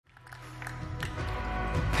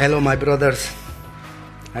Hello, my brothers.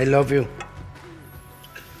 I love you.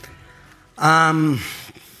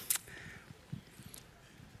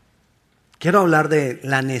 Quiero hablar de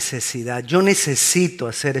la necesidad. Yo necesito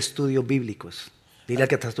hacer estudios bíblicos. Dile al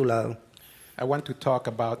que está a tu lado. I want to talk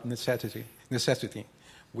about necessity.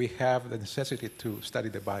 We have the necessity to study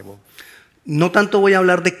the Bible. No tanto voy a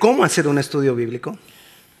hablar de cómo hacer un estudio bíblico,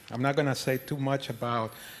 I'm not going to say too much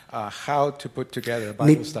about how to put together a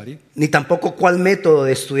Bible study ni tampoco cuál método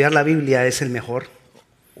de estudiar la Biblia es el mejor.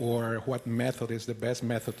 or what method is the best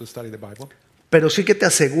method to study the Bible. Pero sí que te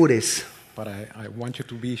asegures But I want you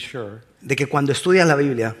to be sure de que cuando estudias la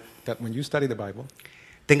Biblia that when you study the Bible,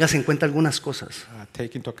 tengas en cuenta algunas cosas.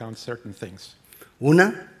 take into account certain things.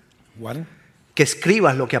 Una, One, que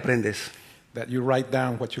escribas lo que aprendes, that you write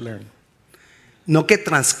down what you learn. no que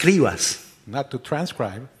transcribas, Not to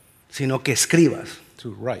transcribe, sino que escribas.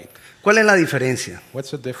 to write. ¿Cuál es la diferencia?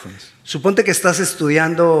 What's the difference? Suponte que estás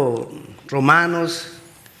estudiando Romanos,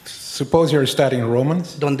 Suppose you're studying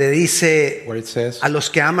Romans, donde dice, where it says, a los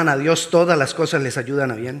que aman a Dios todas las cosas les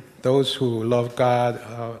ayudan a bien. those who love God,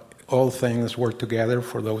 all things work together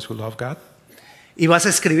for those who love God. Y vas a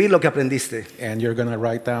escribir lo que aprendiste. And you're going to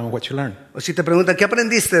write down what you learn. O si te preguntan, ¿qué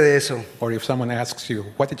aprendiste de eso? Or if someone asks you,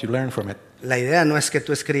 what did you learn from it? La idea no es que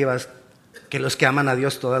tú escribas que los que aman a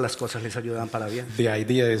Dios todas las cosas les ayudan para bien. The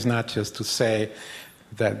idea is not just to say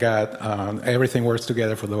that God, everything works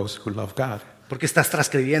together for those who love God, Porque estás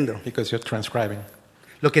transcribiendo. because you're transcribing.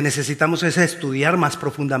 Lo que necesitamos es estudiar más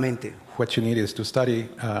profundamente. What you need is to study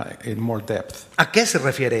in more depth. ¿A qué se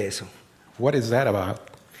refiere eso? What is that about?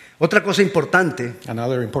 Otra cosa importante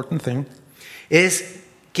Another important thing es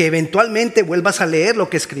que eventualmente vuelvas a leer lo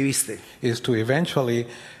que escribiste. is to eventually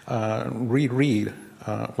reread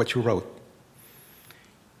what you wrote.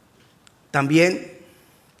 También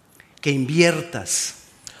que inviertas.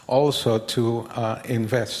 Also to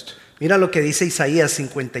invest. Mira lo que dice Isaías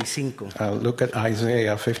 55, Look at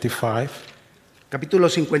Isaiah 55, capítulo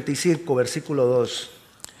 55, versículo 2.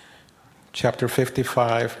 chapter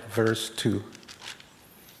 55, verse 2.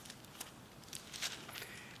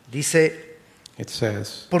 Dice, It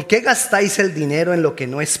says, ¿por qué gastáis el dinero en lo que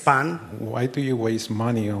no es pan why do you waste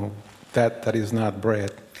money on that is not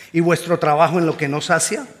bread, y vuestro trabajo en lo que no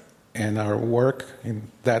sacia? and our work in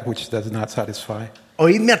that which does not satisfy?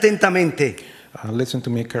 Oídme atentamente Listen to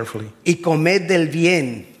me carefully y comed del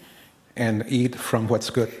bien, and eat from what's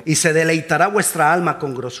good, y se deleitará vuestra alma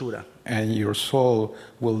con grosura. and your soul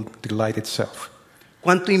will delight itself.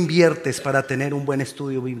 ¿Cuánto inviertes para tener un buen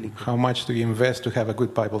estudio bíblico? How much do you invest to have a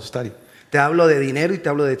good Bible study? Te hablo de dinero y te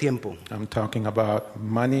hablo de tiempo. I'm talking about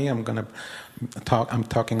money. I'm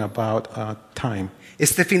talking about time.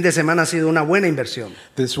 Este fin de semana ha sido una buena inversión.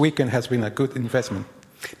 This weekend has been a good investment.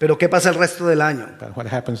 Pero ¿qué pasa el resto del año? But what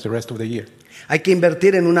happens the rest of the year? Hay que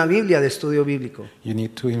invertir en una Biblia de estudio bíblico. You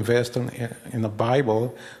need to invest in a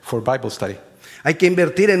Bible for Bible study. Hay que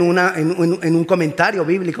invertir en un comentario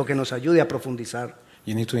bíblico que nos ayude a profundizar.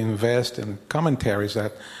 You need to invest in commentaries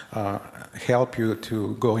that help you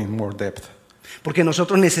to go in more depth. Porque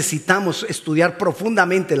nosotros necesitamos estudiar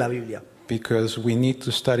profundamente la Biblia. Because we need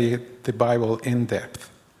to study the Bible in depth.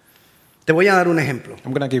 Te voy a dar un ejemplo.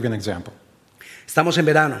 I'm going to give you an example. Estamos en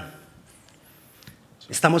verano.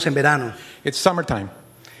 Estamos en verano. It's summertime.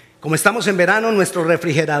 Como estamos en verano, nuestro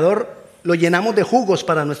refrigerador lo llenamos de jugos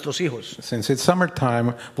para nuestros hijos. Since it's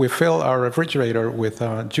summertime, we fill our refrigerator with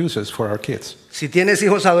juices for our kids. Si tienes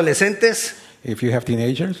hijos adolescentes, If you have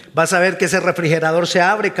teenagers, vas a ver que ese refrigerador se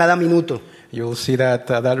abre cada minuto. you'll see that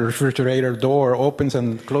that refrigerator door opens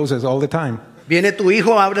and closes all the time. Viene tu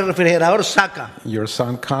hijo, abre el refrigerador, saca. Your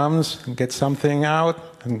son comes, gets something out,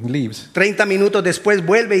 and leaves. 30 minutos después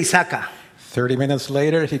vuelve y saca. 30 minutes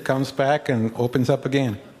later, he comes back and opens up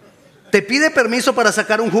again. ¿Te pide permiso para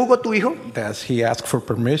sacar un jugo tu hijo? Does he ask for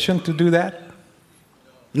permission to do that?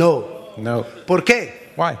 No. No. ¿Por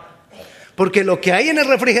qué? Why? Porque lo que hay en el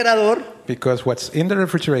refrigerador Because what's in the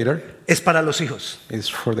refrigerator es para los hijos, is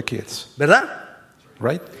for the kids, ¿verdad?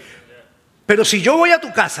 right? Pero si yo voy a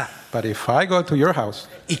tu casa But if I go to your house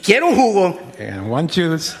y quiero un jugo, and want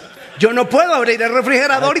juice, yo no puedo abrir el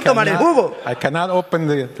refrigerador y tomar el jugo. I cannot open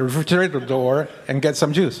the refrigerator door and get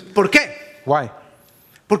some juice. ¿Por qué? Why?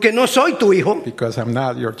 Porque no soy tu hijo. Because I'm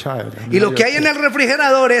not your child. I'm Y not lo que your hay en kid. el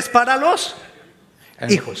refrigerador es para los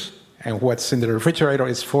And- hijos. And what's in the refrigerator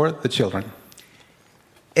is for the children.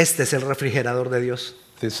 Este es el refrigerador de Dios.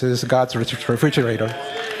 This is God's refrigerator.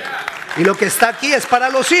 Y lo que está aquí es para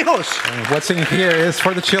los hijos. And what's in here is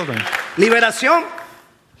for the children. Liberación,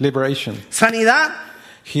 Liberation, sanidad,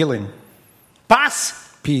 healing,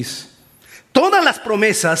 paz. peace, Todas las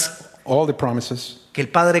promesas all the promises que el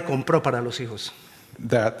Padre compró para los hijos.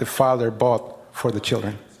 that the father bought for the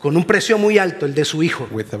children con un precio muy alto, el de su hijo.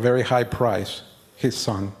 with a very high price, his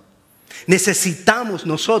son. Necesitamos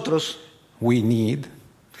nosotros We need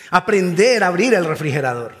aprender a abrir el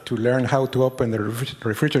refrigerador. to learn how to open the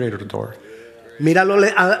refrigerator door. Míralo,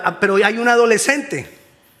 pero hay un adolescente.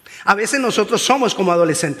 A veces nosotros somos como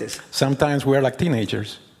adolescentes. Sometimes we're like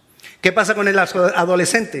teenagers. ¿Qué pasa con el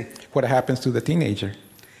adolescente? What happens to the teenager?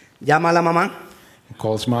 Llama a la mamá. He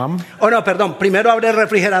calls mom. Oh, no, perdón. Primero abre el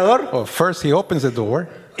refrigerador. Oh, first he opens the door.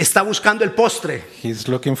 Está buscando el postre. He's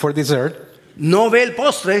looking for dessert. No ve el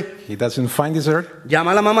postre. He doesn't find dessert.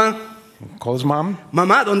 Llama a la mamá. Calls mom.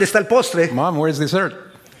 Mamá, ¿dónde está el postre? Mom, where's dessert?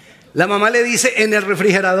 La mamá le dice, en el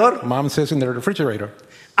refrigerador. Mom says in the refrigerator.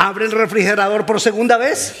 Abre el refrigerador por segunda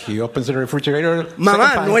vez. He opens the refrigerator. Mamá,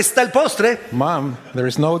 second no time. está el postre. Mom, there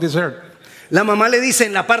is no dessert. La mamá le dice,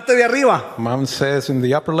 en la parte de arriba. Mom says in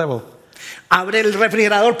the upper level. Abre el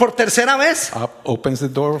refrigerador por tercera vez. Opens the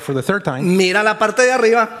door for the third time. Mira la parte de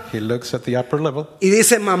arriba. He looks at the upper level Y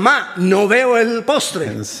dice, mamá, no veo el postre.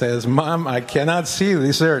 and says, Mom, I cannot see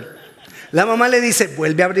dessert. La mamá le dice,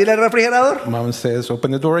 vuelve a abrir el refrigerador. Mom says,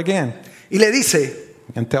 open the door again, Y le dice,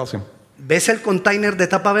 and tells him, ¿ves el container de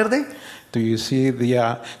tapa verde? do you see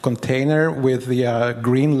the container with the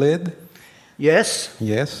green lid? Yes.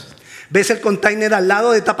 Yes. ¿Ves el container al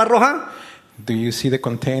lado de tapa roja? Do you see the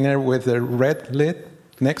container with the red lid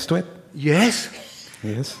next to it? Yes.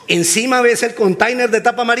 Yes. ¿Encima ves el container de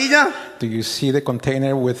tapa amarilla? Do you see the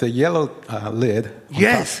container with the yellow lid? on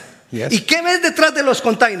Yes. top? Yes. ¿Y qué ves detrás de los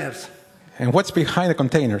containers? And what's behind the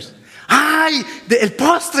containers? ¡Ay! El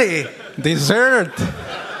postre. Dessert.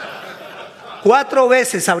 4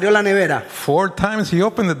 veces abrió la nevera 4 times he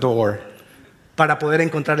opened the door para poder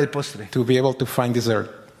encontrar el postre. to be able to find dessert.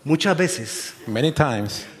 Muchas veces Many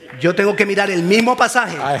times. yo tengo que mirar el mismo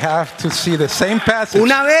pasaje. I have to see the same passage.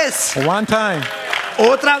 Una vez, One time.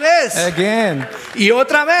 otra vez Again. y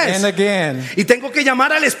otra vez. And again. Y tengo que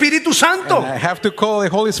llamar al Espíritu Santo. And I have to call the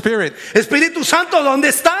Holy Spirit. Espíritu Santo, ¿dónde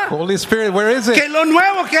está? Holy Spirit, where is ¿Qué it? es lo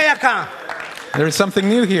nuevo que hay acá? There is something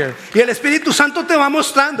new here. Y el Espíritu Santo te va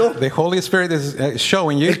mostrando The Holy Spirit is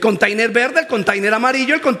showing you el container verde, el container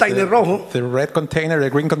amarillo, el container rojo. the red container, the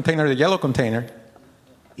green container, the yellow container.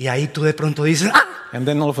 Y ahí tú de pronto dices, ¡ah! And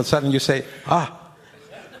then all of a sudden you say,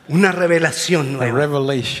 Una revelación a nueva.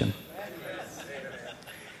 revelation.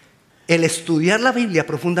 El estudiar la Biblia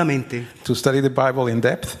profundamente To study the Bible in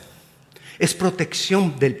depth es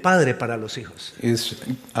protección del Padre para los hijos. is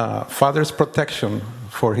father's protection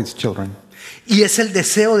for his children. Y es el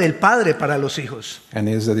deseo del Padre para los hijos. And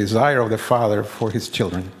is the desire of the father for his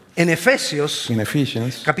children. En Efesios, In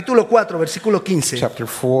Ephesians capítulo 4, versículo 15, chapter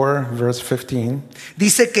 4, verse 15,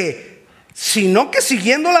 dice que, sino que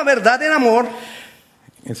siguiendo la verdad en amor,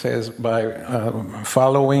 it says, by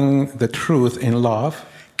following the truth in love,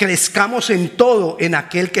 crezcamos en todo en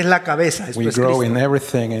aquel que es la cabeza. Esto we es grow Cristo. in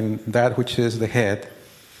everything in that which is the head.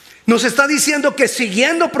 Nos está diciendo que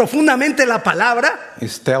siguiendo profundamente la palabra,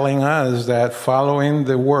 It's telling us that following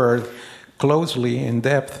the word closely in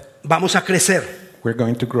depth, vamos a crecer. we're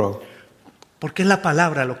going to grow. Porque es la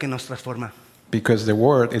palabra lo que nos transforma. Because the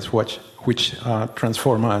word is which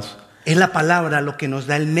transforms us. Es la palabra lo que nos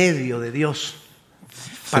da el medio de Dios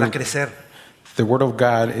para Sí. crecer. The word of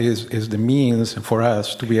God is the means for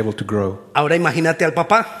us to be able to grow. Ahora imagínate al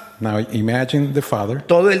papá Now imagine the father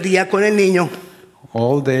todo el día con el niño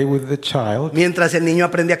all day with the child mientras el niño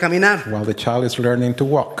aprende a caminar. while the child is learning to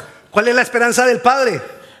walk. ¿Cuál es la esperanza del padre?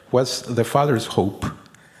 What's the father's hope?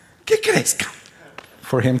 Que crezca.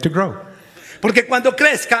 For him to grow. Porque cuando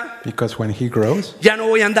crezca, Because when he grows, ya no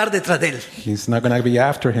voy a andar detrás de él. he's not going to be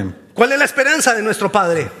after him. ¿Cuál es la esperanza de nuestro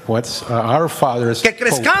padre? What's our father's Que hope?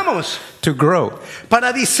 crezcamos To grow,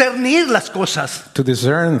 para discernir las cosas. to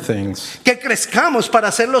discern things, Que crezcamos para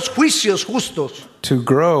hacer los juicios justos. to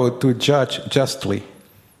grow, to judge justly.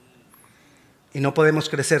 Y no podemos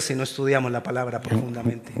crecer si no estudiamos la palabra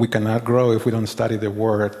profundamente. We cannot grow if we don't study the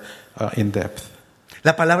word in depth.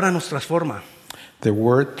 La palabra nos transforma. The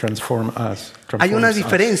word transforms us. Hay una transforms us.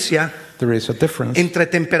 diferencia There is a difference entre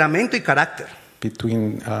temperamento y carácter.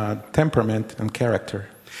 between temperament and character.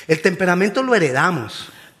 El temperamento lo heredamos.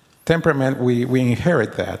 Temperament, we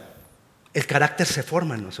inherit that. El carácter se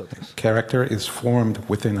forma en nosotros. Character is formed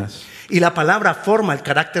within us. Y la palabra forma el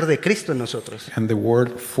carácter de Cristo en nosotros. And the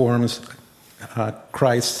word forms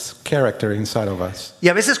Christ's character inside of us. Y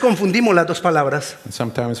a veces confundimos las dos palabras. And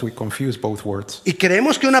sometimes we confuse both words. Y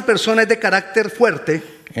creemos que una persona es de carácter fuerte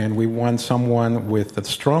And we want someone with a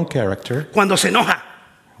strong character cuando se enoja,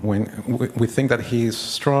 when we think that he is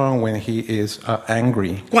strong when he is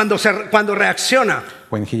angry, cuando reacciona.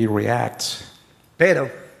 when he reacts. Pero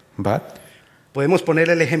But Podemos poner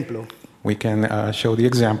el ejemplo. We can show the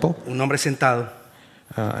example. Un hombre sentado.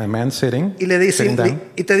 A man sitting Y le dicen, down,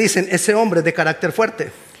 y te dicen, ese hombre es de carácter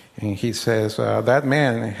fuerte. and he says, that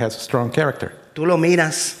man has a strong character. Tú lo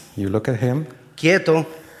miras, You look at him, quieto,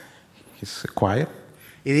 he's quiet,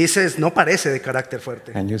 y dices, no parece de carácter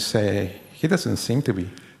fuerte. and you say, he doesn't seem to be.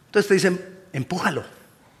 Entonces te dicen, empújalo.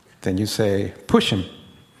 Then you say, push him,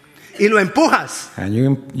 Y lo empujas, and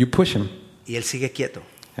you push him, y él sigue quieto.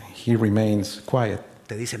 and he remains quiet.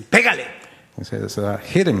 Te dicen, pégale. He says,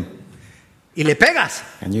 hit him, Y le pegas,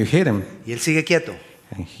 and you hit him, y él sigue quieto.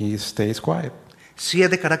 and he stays quiet. Sí es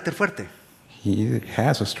de carácter fuerte, He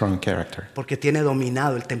has a strong character porque tiene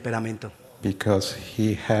dominado el temperamento. because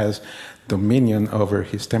he has dominion over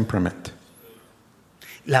his temperament.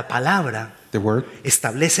 La palabra The word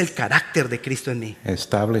establece el carácter de Cristo en mí.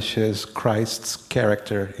 establishes Christ's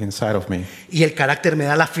character inside of me, Y el carácter me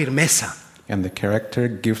da la firmeza and the character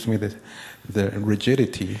gives me the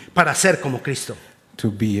rigidity para ser como Cristo. to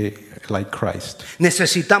be like Christ.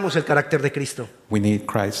 Necesitamos el carácter de Cristo. We need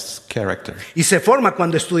Christ's character, Y se forma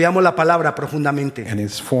cuando estudiamos la palabra profundamente. and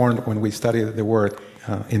it's formed when we study the word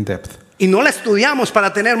in depth. Y no la estudiamos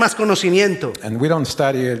para tener más conocimiento. And we don't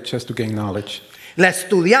study it just to gain knowledge. La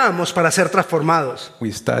estudiamos para ser transformados.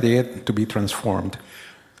 We study it to be transformed.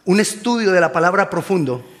 Un estudio de la palabra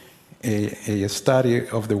profundo A study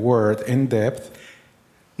of the word in depth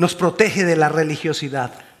nos protege de la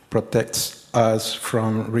religiosidad. protects us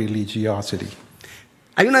from religiosity.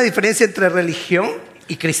 Hay una diferencia entre religión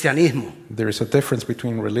y cristianismo. There is a difference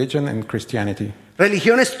between religion and Christianity.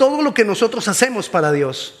 Religión es todo lo que nosotros hacemos para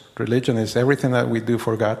Dios. Religion is everything that we do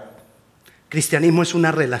for God. Cristianismo es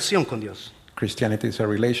una relación con Dios. Christianity is a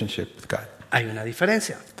relationship with God. Hay una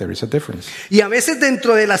diferencia. There is a difference. Y a veces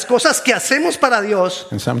dentro de las cosas que hacemos para Dios,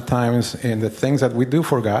 And sometimes in the things that we do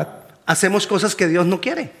for God, hacemos cosas que Dios no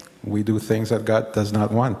quiere. we do things that God does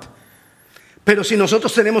not want. Pero si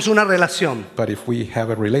nosotros tenemos una relación But if we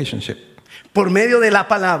have a relationship por medio de la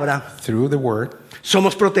palabra, through the word,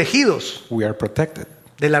 somos protegidos we are protected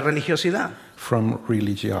de la religiosidad. from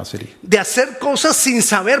religiosity. De hacer cosas sin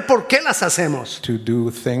saber por qué las hacemos. To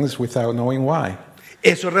do things without knowing why.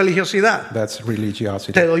 Eso es religiosidad. That's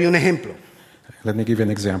religiosity. Te doy un ejemplo. Let me give you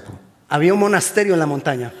an example. Había un monasterio en la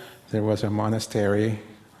montaña. There was a monastery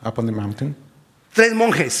up on the mountain. 3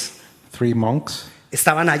 monjes 3 monks.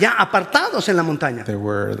 estaban allá apartados en la montaña. They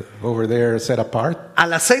were over there set apart. A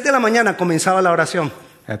las 6 de la mañana comenzaba la oración.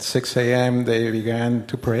 At 6 a.m. they began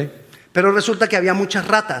to pray, Pero resulta que había muchas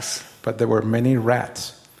ratas. but there were many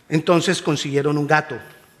rats. Entonces consiguieron un gato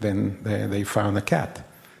Then they found a cat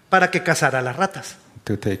para que cazara a las ratas.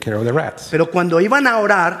 to take care of the rats. Pero cuando iban a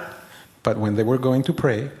orar, But when they were going to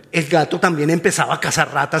pray, el gato también empezaba a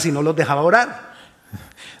cazar ratas y no los dejaba orar.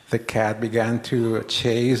 the cat began to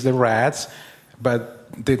chase the rats, but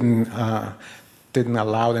didn't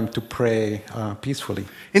allow them to pray peacefully.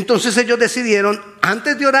 Entonces ellos decidieron,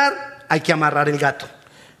 antes de orar, hay que amarrar el gato.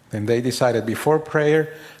 Then they decided before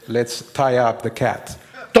prayer, let's tie up the cat.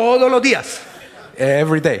 Todos los días.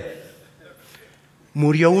 Every day.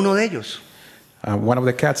 Murió uno de ellos. One of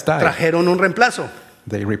the cats died. Trajeron un reemplazo.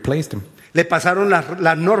 They replaced him. Le pasaron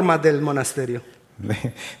las normas del monasterio.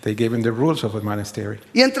 They gave him the rules of the monastery.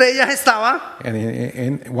 Y entre ellas estaba And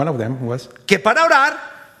in one of them was que para orar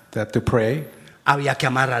that to pray, había que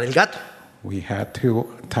amarrar el gato. we had to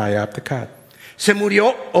tie up the cat. Se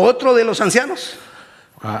murió otro de los ancianos.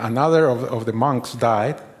 Another of the monks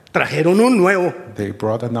died. Trajeron un nuevo. They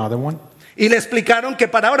brought another one. Y le explicaron que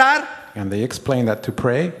para orar, And they explained that to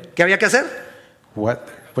pray, ¿qué había que hacer? what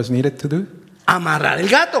was needed to do? Amarrar el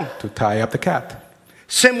gato. To tie up the cat.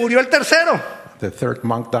 Se murió el tercero. The third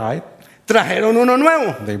monk died. Trajeron uno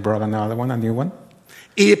nuevo. They brought another one, a new one.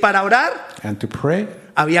 Y para orar, And to pray,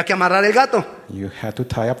 había que amarrar el gato. you had to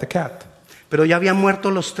tie up the cat. Pero ya habían muerto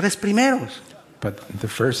los 3 primeros. But the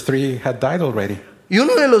first 3 had died already. Y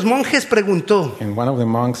uno de los monjes preguntó, And one of the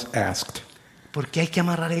monks asked, ¿por qué hay que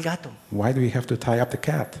amarrar el gato? why do we have to tie up the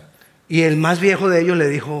cat? Y el más viejo de ellos le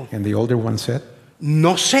dijo, And the older one said,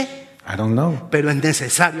 no sé, I don't know, pero es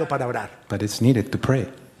necesario para orar. but it's needed to pray.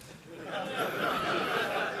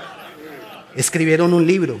 Escribieron un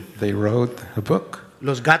libro, They wrote a book,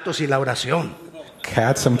 Los gatos y la oración.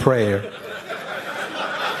 Cats and Prayer.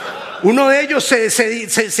 Uno de ellos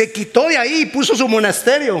se quitó de ahí y puso su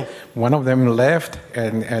monasterio. One of them left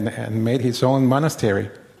and made his own monastery.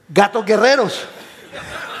 Gatos guerreros.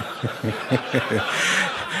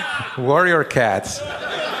 Warrior cats.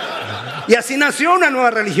 Y así nació una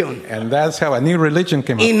nueva religión. And that's how a new religion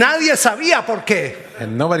came Y up. nadie sabía por qué.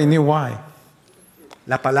 And nobody knew why.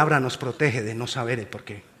 La palabra nos protege de no saber el por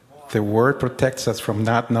qué. The word protects us from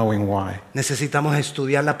not knowing why. Necesitamos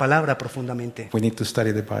estudiar la palabra profundamente We need to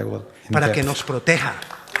study the Bible in para depth que nos proteja.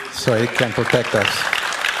 so it can protect us.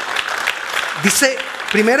 Dice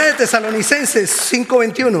Primera de Tesalonicenses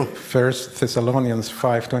 5:21. 1 Thessalonians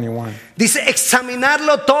 5:21 Dice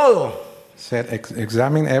examinarlo todo. said,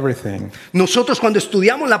 examine everything. Nosotros cuando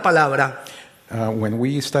estudiamos la palabra, When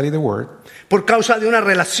we study the word, por causa de una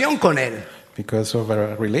relación con Él, because of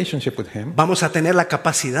a relationship with Him, vamos a tener la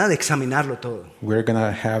capacidad de examinarlo todo. we're going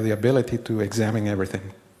to have the ability to examine everything.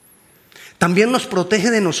 También nos protege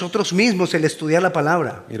de nosotros mismos el estudiar la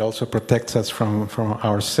palabra. It also protects us from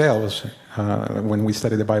ourselves when we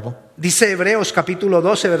study the Bible. Dice Hebreos capítulo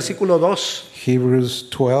 12, versículo 2. Hebrews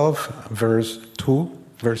 12, verse 2,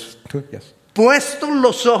 yes. Puestos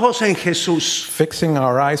los ojos en Jesús, Fixing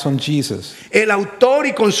our eyes on Jesus, el autor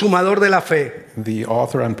y consumador de la fe. the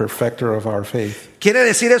author and perfecter of our faith. Quiere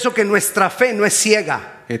decir eso que nuestra fe no es ciega.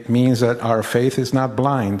 It means that our faith is not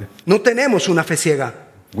blind. No tenemos una fe ciega,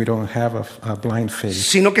 We don't have a blind faith.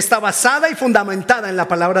 sino que está basada y fundamentada en la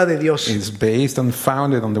palabra de Dios. It's based and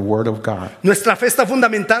founded on the Word of God. Nuestra fe está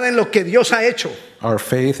fundamentada en lo que Dios ha hecho, Our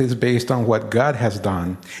faith is based on what God has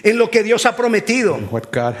done, en lo que Dios ha prometido, what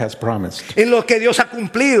God has promised, en lo que Dios ha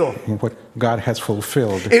cumplido, and what God has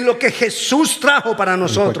fulfilled, en lo que Jesús trajo para and what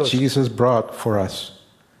nosotros. Jesus brought for us.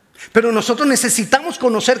 Pero nosotros necesitamos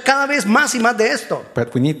conocer cada vez más y más de esto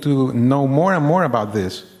But we need to know more and more about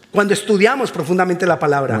this cuando estudiamos profundamente la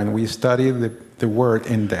palabra. when we study the Word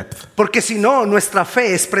in depth. Porque si no, nuestra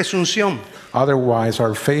fe es presunción. Otherwise,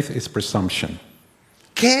 our faith is presumption.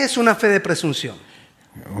 ¿Qué es una fe de presunción?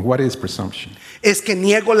 What is presumption? Es que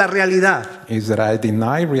niego la realidad. Is that I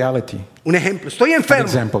deny reality. Un ejemplo, estoy For enfermo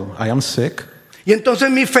example, I am sick, y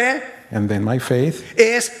entonces mi fe and then my faith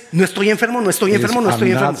es no estoy enfermo, no estoy is enfermo, no estoy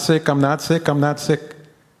I'm enfermo. not sick, I'm not sick, I'm not sick.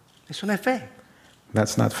 Eso no es fe.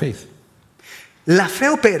 That's not faith. La fe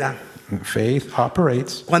opera Faith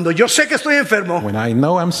operates cuando yo sé que estoy enfermo, when I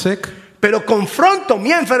know I'm sick, pero confronto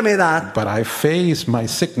mi enfermedad but I face my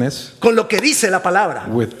sickness con lo que dice la palabra,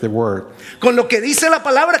 with the Word, con lo que dice la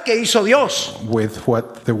palabra que hizo Dios, with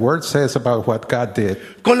what the Word says about what God did,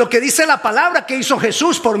 con lo que dice la palabra que hizo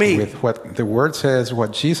Jesús por mí, with what the Word says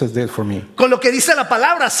what Jesus did for me, con lo que dice la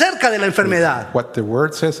palabra acerca de la enfermedad. what the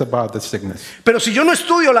Word says about the sickness. Pero si yo no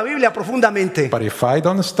estudio la Biblia profundamente, But if I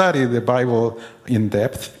don't study the Bible in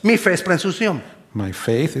depth, mi fe es presunción. my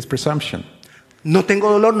faith is presumption. No tengo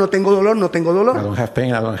dolor, no tengo dolor, no tengo I dolor. don't have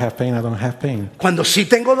pain, I don't have pain, I don't have pain, Cuando sí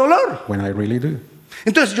tengo dolor. when I really do.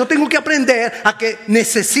 Entonces yo tengo que aprender a que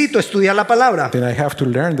necesito estudiar la palabra. Then I have to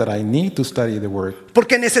learn that I need to study the Word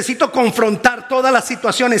Porque necesito confrontar todas las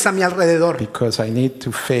situaciones a mi alrededor. because I need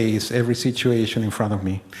to face every situation in front of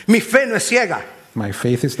me. Mi fe no es ciega. My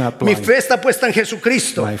faith is not Mi blind. fe está puesta en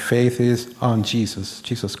Jesucristo, My faith is on Jesus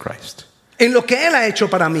Christ, en lo que Él ha hecho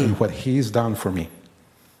para mí. and what He's done for me.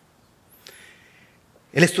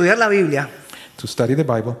 El estudiar la Biblia To study the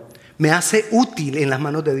Bible me hace útil en las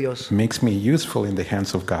manos de Dios. makes me useful in the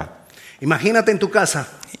hands of God. Imagínate en tu casa,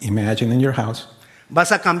 Imagine in your house,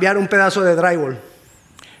 vas a cambiar un pedazo de drywall.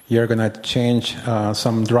 you're going to change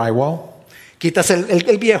some drywall. Quitas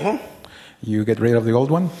el viejo You get rid of the old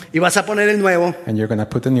one, y vas a poner el nuevo. and you're going to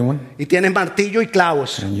put a new one. Y tienes martillo y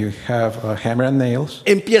clavos. And you have a hammer and nails.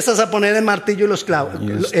 Empiezas a poner el martillo y los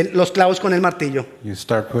clavos con el martillo. You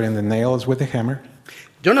start putting the nails with the hammer.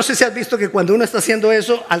 Yo no sé si has visto que cuando uno está haciendo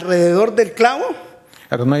eso, alrededor del clavo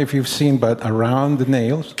I don't know if you've seen, but around the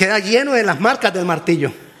nails, queda lleno de las marcas del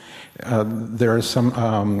martillo. there are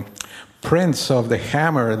some prints of the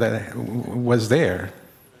hammer that was there.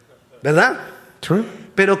 ¿Verdad? True?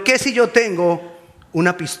 Pero ¿qué si yo tengo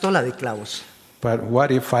una pistola de clavos? But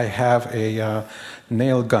what if I have a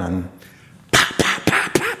nail gun?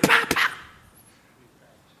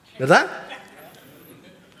 ¿Verdad?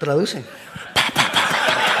 Traduce.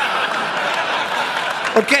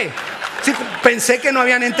 Ok. Sí, pensé que no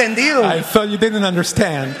habían entendido. I thought you didn't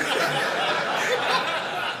understand.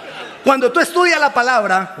 Cuando tú estudias la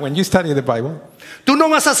palabra, When you study the Bible, tú no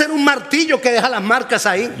vas a hacer un martillo que deja las marcas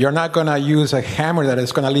ahí you're not going to use a hammer that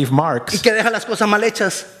is going to leave y marks que deja las cosas mal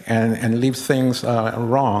hechas. and leave things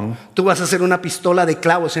wrong. Tú vas a hacer una pistola de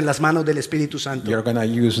clavos en las manos del Espíritu Santo. You're going to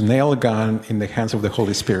use nail gun in the hands of the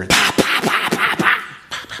Holy Spirit.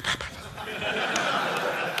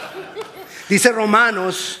 Dice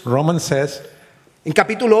Romanos, Romans says, en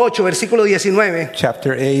capítulo 8, versículo 19,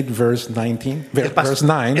 chapter 8, verse 19, verse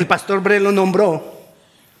 9, el pastor Brett lo nombró.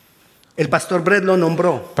 El pastor Brett lo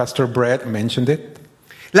nombró. Pastor Brett mentioned it.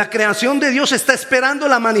 La creación de Dios está esperando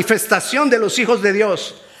la manifestación de los hijos de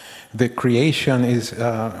Dios. The creation is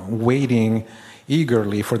waiting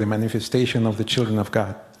eagerly for the manifestation of the children of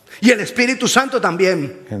God. Y el Espíritu Santo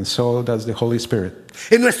también. And so does the Holy Spirit.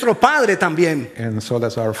 Y nuestro Padre también. And so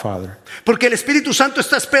does our Father. Porque el Espíritu Santo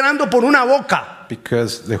está esperando por una boca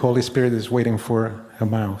Because the Holy Spirit is waiting for a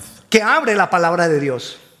mouth que abre la palabra de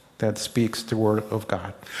Dios. that speaks the word of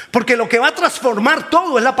God. Porque lo que va a transformar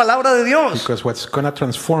todo es la palabra de Dios. Because what's going to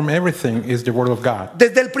transform everything is the word of God.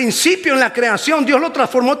 Desde el principio en la creación, Dios lo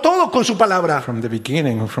transformó todo con su palabra. From the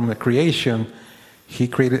beginning, from the creation, He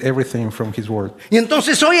created everything from His word. Y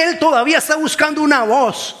entonces hoy Él todavía está buscando una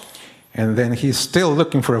voz And then He's still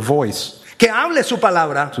looking for a voice que hable su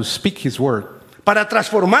palabra to speak His word, para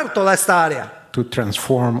transformar toda esta área. to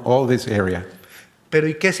transform all this area. Pero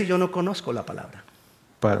 ¿y qué si yo no conozco la palabra?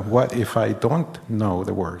 But what if I don't know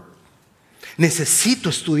the word? Necesito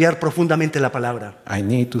estudiar profundamente la palabra. I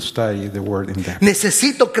need to study the word in depth.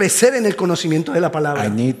 Necesito crecer en el conocimiento de la I palabra.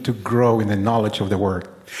 need to grow in the knowledge of the word.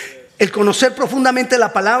 El conocer profundamente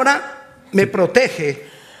la palabra me protege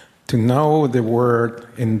To know the word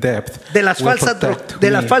in depth de las will falsas, protect me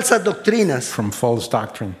doctrinas. from false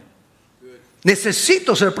doctrine.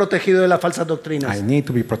 Necesito ser protegido de las falsas I doctrinas. need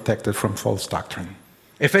to be protected from false doctrine.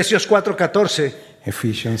 Efesios 4:14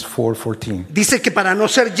 Ephesians 4:14 dice que para no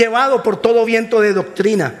ser llevado por todo viento de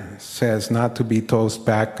doctrina, says not to be tossed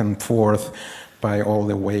back and forth by all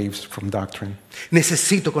the waves from doctrine.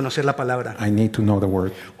 necesito conocer la palabra. I need to know the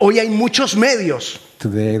word. Hoy hay muchos medios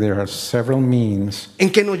Today there are several means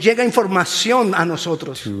en que nos llega información a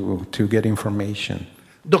nosotros, to get information,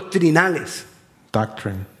 doctrinales.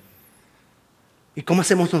 doctrine. ¿Y cómo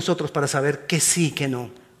hacemos nosotros para saber qué sí, qué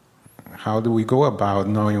no? How do we go about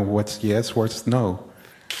knowing what's yes, what's no?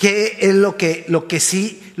 ¿Qué es lo que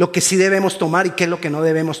sí debemos tomar y qué es lo que no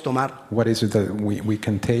debemos tomar? What is it that we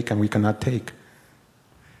can take and we cannot take?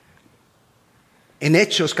 En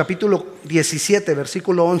Hechos capítulo 17,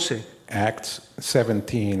 versículo 11, Acts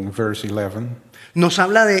 17, verse 11, nos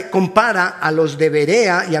habla compara a los de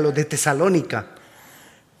Berea y a los de Tesalónica.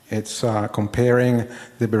 it's comparing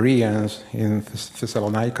the Bereans in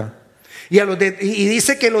Thessalonica. Y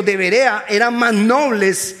dice que los de Berea eran más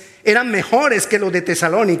nobles, eran mejores que los de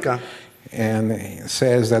Tesalónica. And it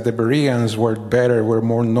says that the Bereans were better, were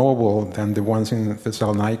more noble than the ones in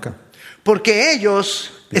Thessalonica. Porque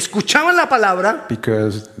ellos escuchaban la palabra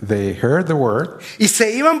Because they heard the word y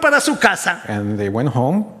se iban para su casa and they went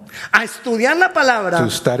home a estudiar la palabra, to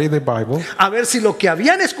study the Bible, a ver si lo que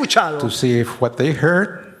habían escuchado to see if what they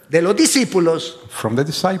heard de los discípulos from the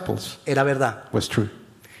disciples era verdad. was true.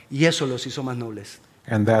 Y eso los hizo más nobles.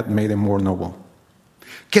 And that made them more noble.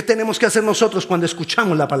 ¿Qué tenemos que hacer nosotros cuando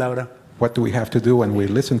escuchamos la palabra? What do we have to do when we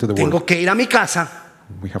listen to the word? Tengo que ir a mi casa,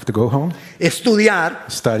 We have to go home, estudiar,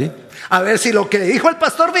 study, a ver si lo que dijo el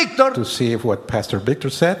pastor Víctor to see if what Pastor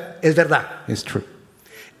Victor said es verdad. is true.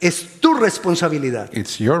 Es tu responsabilidad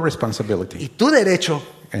It's your y responsibility tu derecho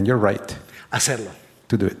and your right hacerlo.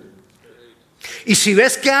 to do it. Y si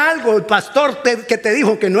ves que algo el pastor que te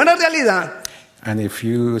dijo que no era realidad, And if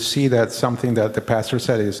you see that something that the pastor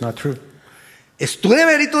said is not true, es tu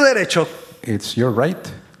deber y tu derecho, it's your right,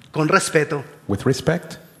 con respeto, with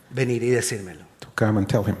respect, venir y decírmelo. to come and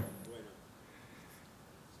tell him.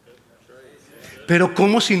 Pero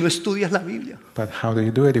 ¿cómo si no estudias la Biblia? But how do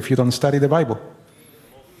you do it if you don't study the Bible?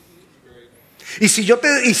 Y si yo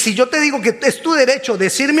te digo que es tu derecho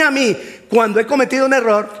decirme a mí cuando he cometido un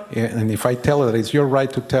error, And if I tell you that it's your right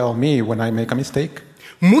to tell me when I make a mistake,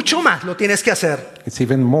 mucho más lo tienes que hacer it's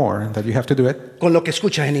even more that you have to do it con lo que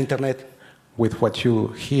escuchas en internet with what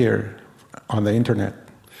you hear on the internet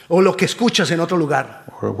o lo que escuchas en otro lugar.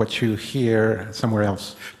 or what you hear somewhere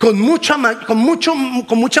else. Con mucha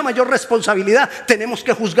mayor responsabilidad tenemos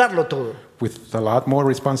que juzgarlo todo. With a lot more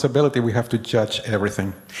responsibility, we have to judge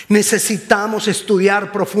everything. Necesitamos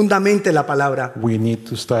estudiar profundamente la palabra. We need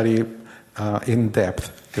to study in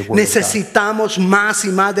depth the Word of God. Necesitamos más y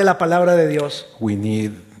más de la palabra de Dios. We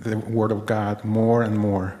need the Word of God more and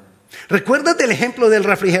more. ¿Recuerdas del ejemplo del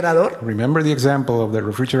refrigerador? Remember the example of the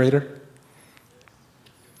refrigerator?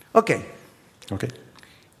 Ok, Okay.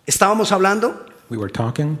 estábamos hablando We were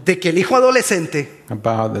talking de que el hijo adolescente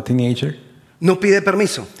about the teenager no pide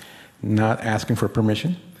permiso, not asking for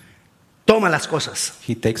permission. toma las cosas.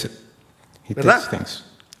 He takes it. He ¿Verdad? takes things.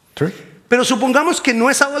 True? Pero supongamos que no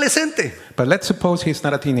es adolescente, But let's suppose he's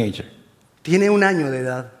not a teenager. tiene 1 año de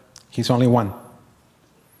edad. He's only one.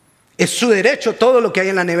 Es su derecho todo lo que hay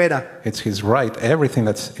en la nevera, It's his right, everything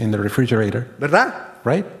that's in the refrigerator, ¿verdad?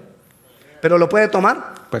 right? ¿Pero lo puede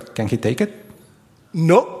tomar? But can he take it?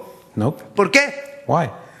 No. Nope. ¿Por qué? Why?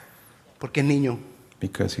 Porque es niño.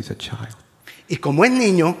 Because he's a child. Y como es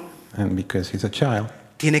niño, And because he's a child,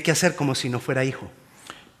 tiene que hacer como si no fuera hijo.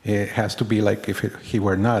 it has to be like if he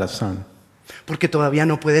were not a son. Porque todavía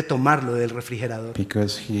no puede tomarlo del refrigerador.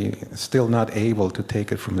 because he is still not able to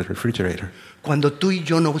take it from the refrigerator. Cuando tú y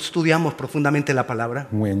yo no estudiamos profundamente la palabra,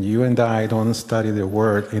 When you and I don't study the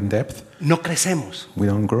word in depth, no crecemos, we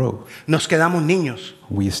don't grow. nos quedamos niños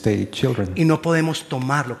We stay children, y no podemos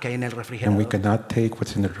tomar lo que hay en el and we refrigerador, cannot take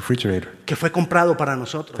what's in the refrigerator que fue comprado para that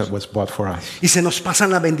nosotros. was bought for us. Y se nos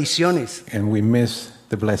pasan las bendiciones. And we miss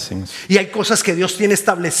the blessings. Y hay cosas que Dios tiene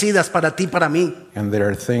establecidas para ti, para mí, And there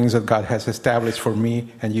are things that God has established for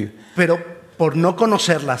me and you. pero por no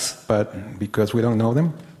conocerlas, But because we don't know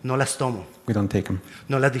them, no las tomo, we don't take them.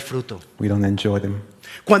 no las disfruto. We don't enjoy them.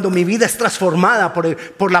 Cuando mi vida es transformada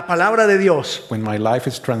por la palabra de Dios, When my life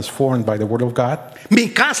is transformed by the word of God, mi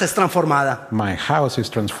casa es transformada. my house is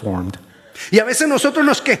transformed. Y a veces nosotros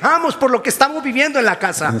nos quejamos por lo que estamos viviendo en la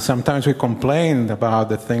casa. And sometimes we complain about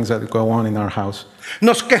the things that go on in our house.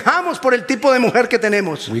 Nos quejamos por el tipo de mujer que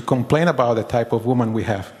tenemos. We complain about the type of woman we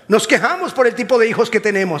have. Nos quejamos por el tipo de hijos que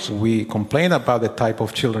tenemos. We complain about the type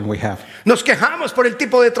of children we have. Nos quejamos por el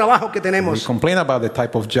tipo de trabajo que We tenemos. complain about the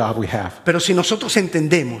type of job we have. Pero si nosotros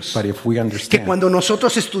entendemos But if we que understand cuando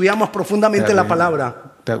nosotros estudiamos profundamente la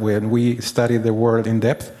palabra, that when we study the word in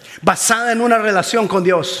depth, basada en una relación con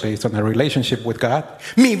Dios, based on a relationship with God,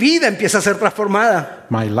 mi vida empieza a ser transformada.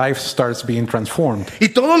 my life starts being transformed. Y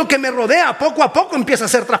todo lo que me rodea poco a poco empieza a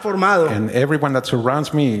ser transformado. And everyone that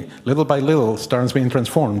surrounds me, little by little, starts being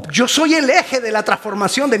transformed. Yo soy el eje de la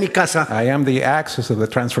transformación de mi casa. I am the axis of the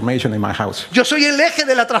transformation in my house. Yo soy el eje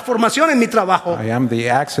de la transformación en mi trabajo. I am the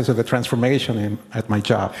axis of the transformation at my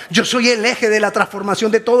job. Yo soy el eje de la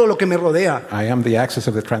transformación de todo lo que me rodea. I am the axis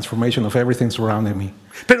of the transformation of everything surrounding me.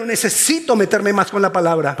 Pero necesito meterme más con la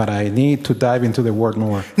palabra. But I need to dive into the word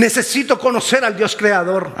more. Necesito conocer al Dios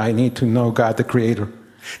creador. I need to know God the Creator.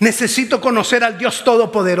 Necesito conocer al Dios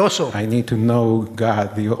todopoderoso. I need to know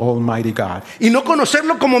God, the Almighty God. Y no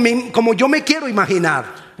conocerlo como yo me quiero imaginar.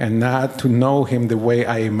 And not to know Him the way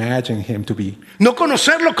I imagine Him to be. No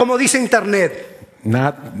conocerlo como dice Internet.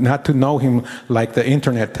 Not to know Him like the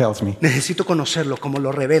internet tells me. Necesito conocerlo como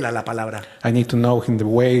lo revela la palabra. I need to know Him the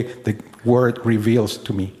way the Word reveals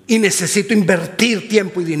to me. Y necesito invertir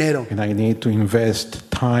tiempo y dinero. And I need to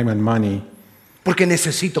invest time and money Porque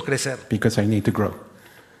necesito crecer. because I need to grow.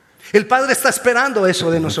 El Padre está esperando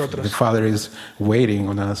eso de The nosotros. Father is waiting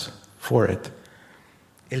on us for it.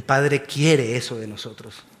 El Padre quiere eso de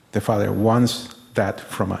nosotros. The Father wants that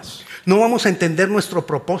from us. No vamos a entender nuestro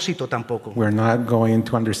propósito tampoco We're not going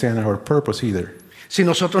to understand our purpose either si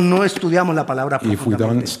nosotros no estudiamos la palabra if we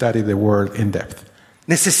don't profundamente. study the Word in depth.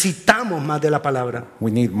 Necesitamos más de la palabra.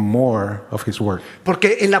 We need more of His Word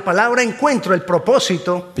Porque en la palabra encuentro el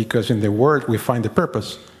propósito because in the Word we find the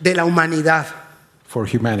purpose de la humanidad. for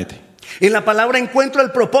humanity. En la palabra encuentro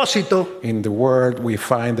el propósito In the Word we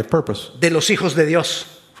find the purpose de los hijos de Dios.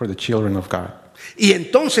 for the children of God. Y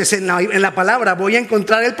entonces en la palabra voy a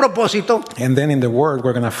encontrar el propósito And then in the Word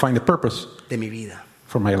we're going to find the purpose de mi vida.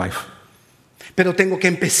 for my life. Pero tengo que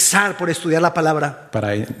empezar por estudiar la palabra But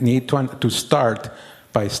I need to start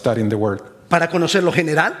by studying the Word, para conocer lo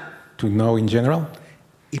general to know in general,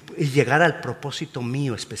 y llegar al propósito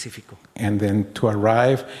mío específico. and then to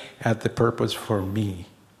arrive at the purpose for me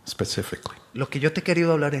specifically. Lo que yo te he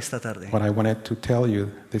querido hablar esta tarde What I wanted to tell you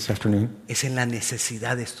this afternoon es en la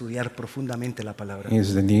necesidad de estudiar profundamente la palabra.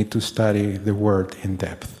 is the need to study the Word in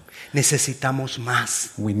depth. Necesitamos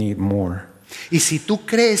más. We need more. Y si tú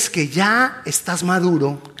crees que ya estás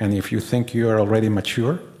maduro, And if you think you are already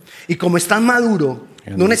mature, y como estás maduro,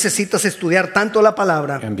 no necesitas estudiar tanto la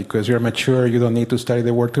palabra, and because you're mature, you don't need to study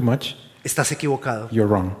the Word too much, estás equivocado you're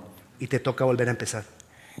wrong. y te toca volver a empezar.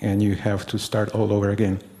 And you have to start all over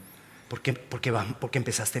again Porque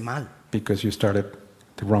empezaste mal, because you started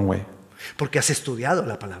the wrong way, porque has estudiado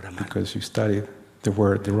la palabra mal. because you studied the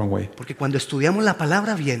Word the wrong way. Porque cuando estudiamos la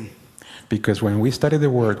palabra bien, Because when we study the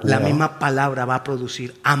Word la well, misma palabra va a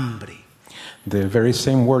producir hambre the very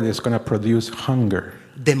same Word is going to produce hunger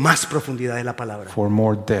de más profundidad de la palabra. for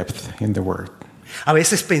more depth in the Word. A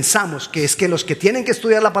veces pensamos que es que los que tienen que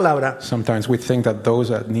estudiar la palabra Sometimes we think that those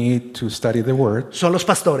that need to study the Word son los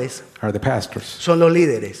pastores, are the pastors, son los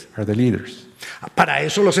líderes. are the leaders. Para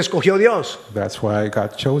eso los escogió Dios. That's why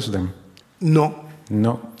God chose them. No.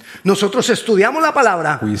 No. Nosotros estudiamos la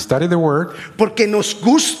palabra We study the Word porque nos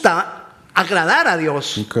gusta agradar a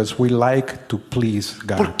Dios, because we like to please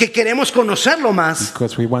God, porque queremos conocerlo más.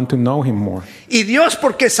 because we want to know Him more. Y Dios,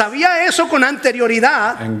 porque sabía eso con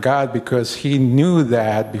anterioridad, And God, because He knew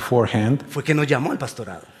that beforehand, fue que nos llamó al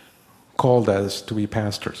pastorado. called us to be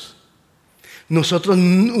pastors. Nosotros,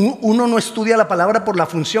 uno no estudia la palabra por la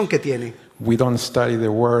función que tiene. We don't study the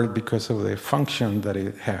Word because of the function that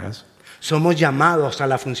it has. Somos llamados a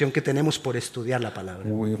la función que tenemos por estudiar la palabra.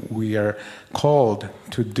 We are called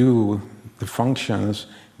to do the functions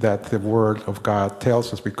that the Word of God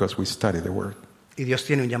tells us because we study the Word. Y Dios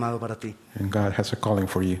tiene un llamado para ti. And God has a calling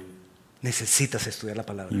for you. Necesitas estudiar la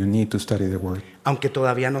palabra. You need to study the Word. Aunque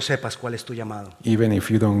todavía no sepas cuál es tu llamado. Even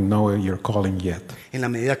if you don't know your calling yet. En la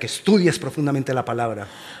medida que estudies profundamente la palabra,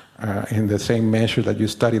 In the same measure that you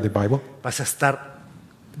study the Bible, vas a estar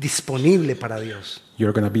disponible para Dios.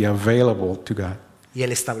 you're going to be available to God. Y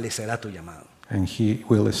Él establecerá tu llamado. And He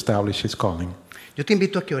will establish His calling. Yo te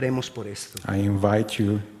invito a que oremos por esto. I invite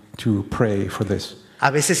you to pray for this.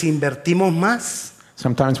 A veces invertimos más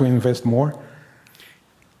Sometimes we invest more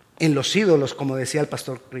en los ídolos, como decía el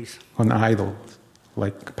pastor Chris. on idols,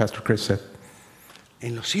 like Pastor Chris said,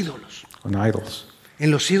 En los ídolos. on idols. En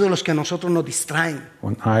los ídolos que a nosotros nos distraen.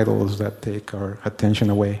 On idols that take our attention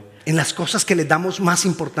away, En las cosas que le damos más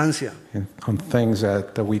importancia. and on things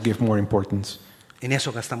that we give more importance. En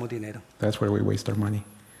eso gastamos dinero. That's where we waste our money.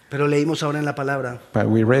 Pero leímos ahora en la palabra, But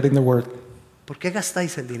we read in the Word, ¿por qué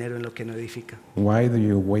gastáis el dinero en lo que no edifica? why do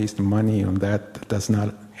you waste money on that does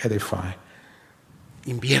not edify?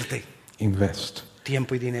 Invierte Invest.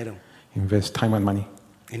 tiempo y dinero Invest time and money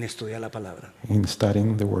en estudiar la palabra. in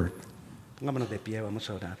studying the Word. Pongámonos de pie, vamos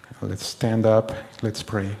a orar. Let's stand up. Let's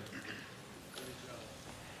pray.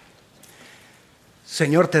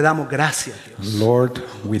 Señor, te damos gracias, Dios. Lord,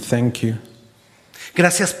 we thank you.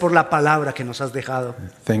 Gracias por la palabra que nos has dejado.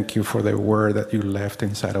 Thank you for the Word that you left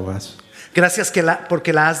inside of us. Gracias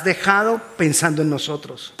porque la has dejado pensando en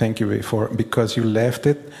nosotros. Thank you because you left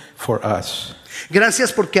it for us.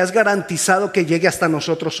 Gracias porque has garantizado que llegue hasta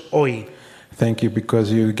nosotros hoy. Thank you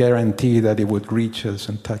because you guarantee that it would reach us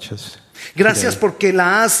and touch us. Gracias today. porque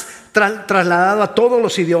la has trasladado a todos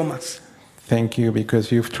los idiomas. Thank you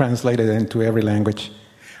because you've translated it into every language.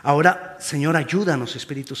 Ahora, Señor, ayúdanos,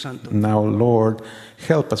 Espíritu Santo, Now, Lord,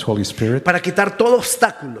 help us, Holy Spirit, para quitar todo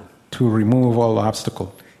obstáculo to remove all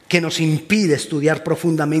obstacle que nos impide estudiar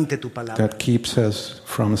profundamente tu palabra. that keeps us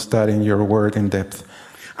from studying your word in depth.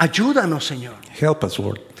 Ayúdanos, Señor. Help us,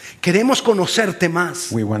 Lord. Queremos conocerte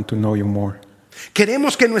más. We want to know you more.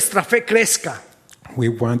 Queremos que nuestra fe crezca. We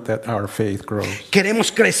want that our faith grows.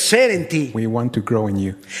 Queremos crecer en ti. We want to grow in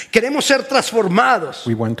you. Queremos ser transformados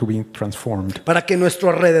We want to be transformed para que nuestro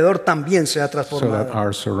alrededor también sea so that transformado.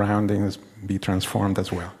 our surroundings be transformed as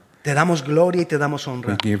well. Te damos gloria y te damos We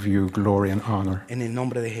honra give you glory and honor. en el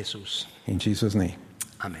nombre de Jesús. In Jesus' name,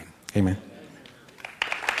 Amén. amen.